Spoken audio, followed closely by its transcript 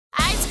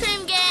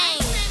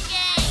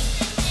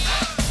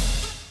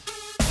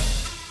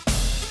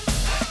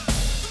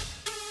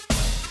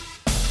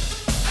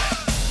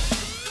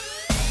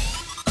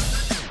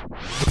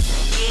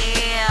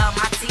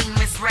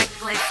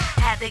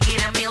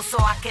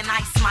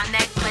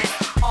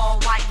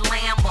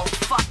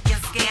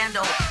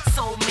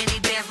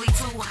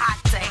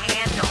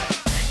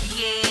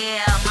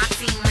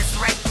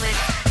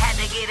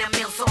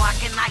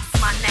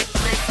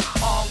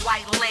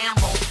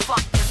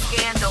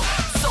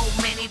So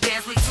many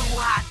bands, we too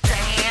hot to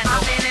handle.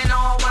 I'm in an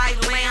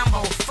all-white Lambo,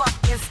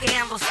 fucking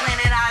scandal.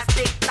 Slanted eyes,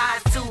 thick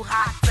thighs, too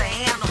hot to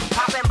handle.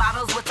 Popping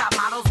bottles with top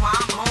models while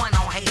I'm blowing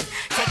on hate.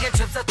 Taking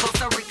trips to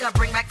Costa Rica,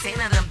 bring back 10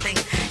 of them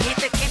things. Hit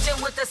the kitchen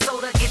with the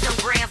soda, get them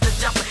grams to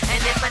jumpin'. And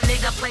if a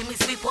nigga play me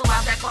sweet, pull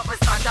out that cup and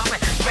start dumping.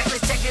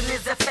 Reckless checking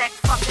his effect,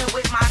 fucking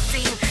with my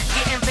team.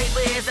 Getting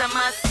paper is a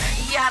must,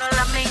 yada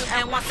la me.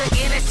 And once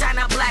again it's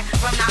Chyna Black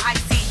from the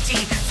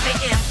ICG.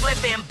 Spittin',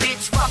 flippin',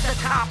 bitch, fuck the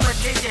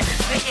competition.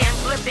 Spittin',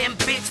 flippin',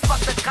 bitch, fuck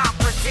the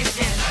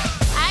competition.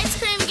 Ice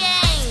cream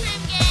gang.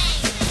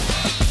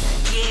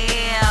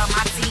 Yeah,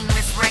 my team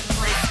is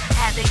reckless.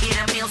 Had to get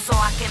a meal so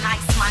I can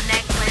ice my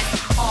necklace.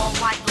 All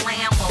white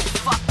Lambo,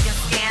 fucking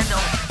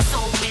scandal.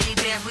 So many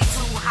bands, we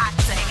too hot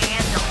to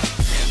handle.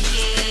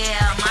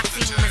 Yeah, my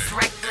team is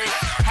reckless.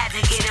 Had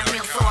to get a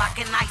meal so I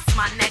can ice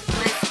my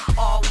necklace.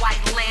 All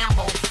white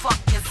Lambo,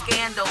 fucking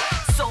scandal.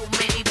 So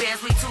many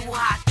bands, we too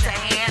hot to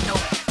handle.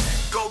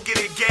 Go get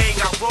a gang,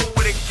 I roll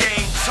with a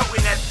gang,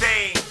 toting that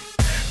thing,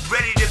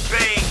 ready to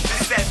bang.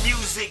 This that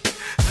music,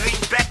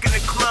 lean back in the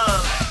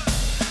club.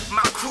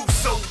 My crew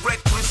so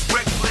reckless,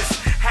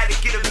 had to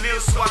get a meal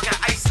so I can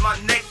ice my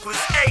necklace.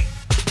 Hey,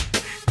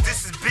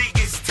 this is big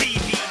as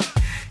TV.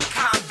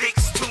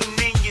 Convicts tune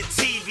in your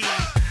TV.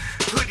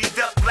 Hoodied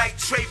up like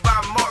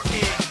Trayvon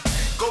Martin.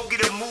 Go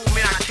get a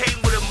movement, I came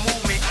with a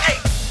movement.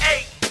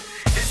 Hey,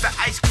 it's the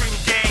ice cream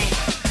game.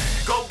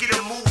 Go get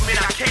a movement,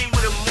 I came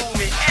with a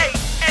movement. Hey,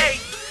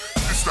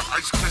 it's the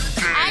ice cream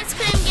game. Ice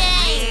cream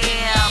gang.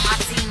 Yeah, my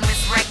team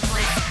is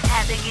reckless.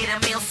 Had to get a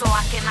meal so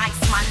I can ice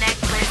my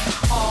necklace.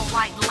 All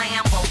white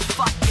Lambo,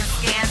 fucking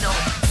scandal.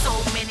 So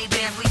many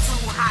bands, we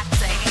too hot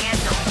to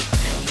handle.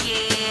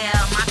 Yeah,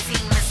 my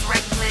team is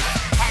reckless.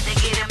 Had to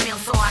get a meal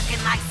so I can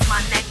ice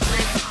my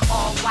necklace.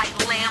 All white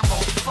Lambo,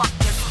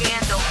 fucking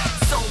scandal.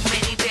 So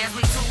many bands,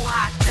 we too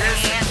hot to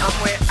handle. I'm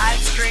with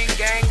Ice Cream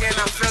Gang and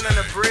I'm feeling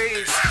the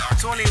breeze.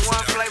 21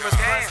 flavors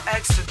plus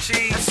extra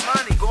cheese. That's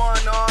money.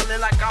 Going all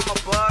in like I'm a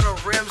butter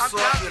rim. So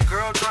if your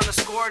girl tryna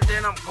score,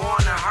 then I'm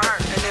going to her.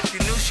 And if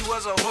you knew she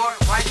was a whore,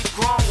 why you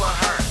growing with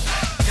her?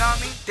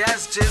 Dummy,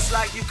 that's just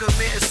like you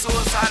committing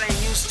suicide. Ain't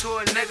used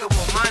to a nigga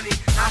with money.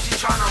 Now she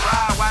tryna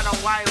ride white on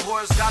white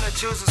horse. Gotta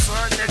choose a so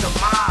her nigga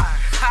mine.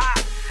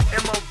 Ha!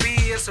 MOB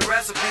is a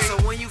recipe. So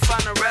when you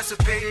find a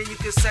recipe, then you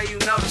can say you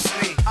notice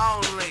me.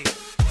 Only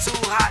too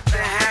hot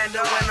to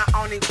handle. When I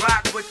only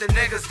rock with the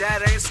niggas that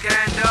ain't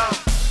scandal.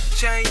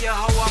 Chain your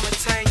hoe, I'ma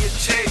tame your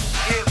chick.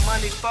 Get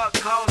money, fuck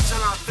hoes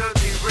till I'm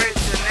filthy rich.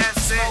 And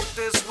that's it. Smoke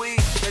this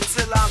weed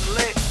until I'm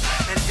lit.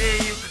 And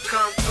then you can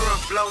come through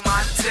and blow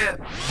my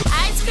tip.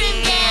 Ice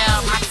cream Yeah,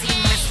 gang. my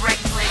team is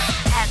reckless.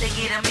 Had to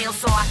get a meal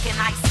so I can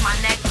ice my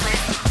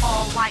necklace.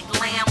 All white